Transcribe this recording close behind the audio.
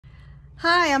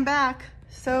Hi, I'm back.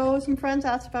 So some friends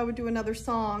asked if I would do another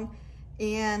song,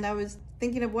 and I was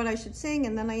thinking of what I should sing,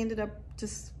 and then I ended up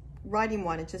just writing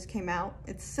one. It just came out.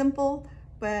 It's simple,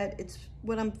 but it's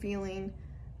what I'm feeling,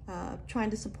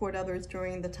 trying to support others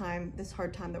during this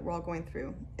hard time that we're all going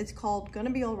through. It's called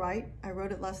Gonna Be Alright. I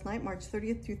wrote it last night, March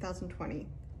 30th, 2020.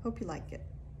 Hope you like it.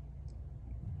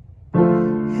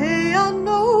 Hey, I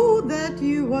know that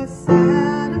you are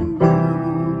sad and blue,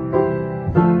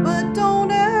 but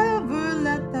don't ever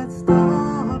let that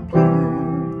stop you.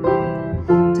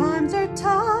 Times are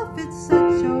tough, it's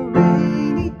such a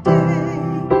rainy day,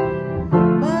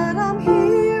 but I'm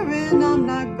here and I'm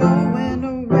not going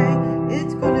away.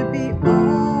 It's gonna be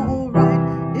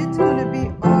alright, it's gonna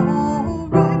be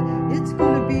alright, it's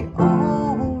gonna be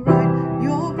alright,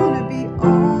 you're gonna be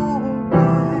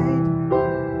alright.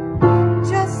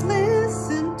 Just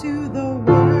listen to the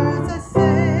words I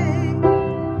say.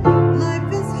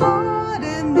 Life is hard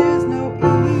and there's no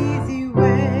easy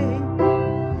way.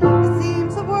 It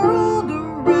seems the world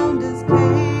around is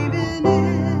caving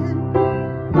in,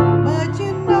 but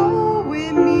you know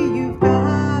with me you've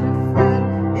got a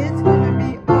friend. It's gonna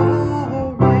be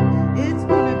alright, it's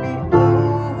gonna be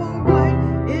alright,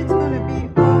 it's gonna be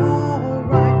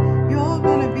alright, you're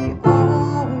gonna be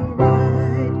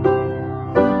alright.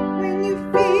 When you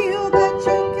feel that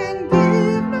you can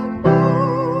give no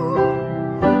more,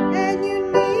 and you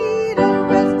need a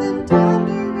rest and time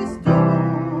to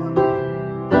restore,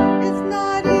 it's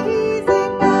not easy,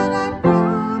 but I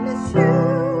promise you,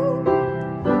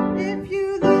 if you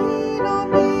lean on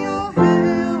me, I'll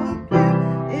help you.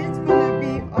 It's gonna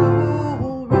be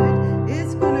alright,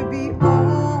 it's gonna be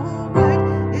alright,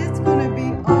 it's gonna be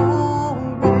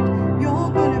alright, you're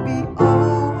gonna be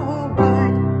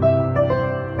alright.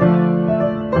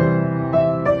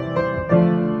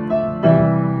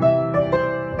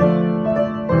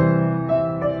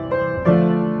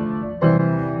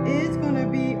 It's gonna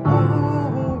be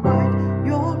alright,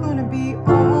 you're gonna be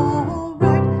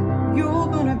alright, you're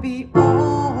gonna be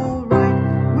alright,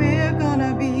 we're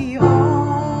gonna be alright.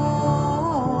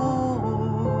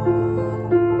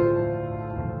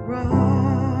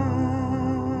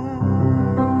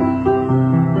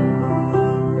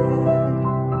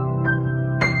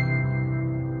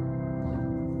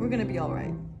 We're gonna be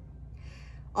alright.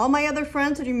 All my other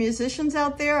friends that are musicians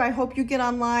out there, I hope you get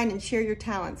online and share your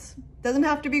talents. Doesn't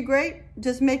have to be great,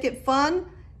 just make it fun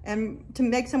and to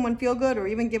make someone feel good or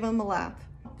even give them a laugh.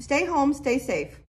 Stay home, stay safe.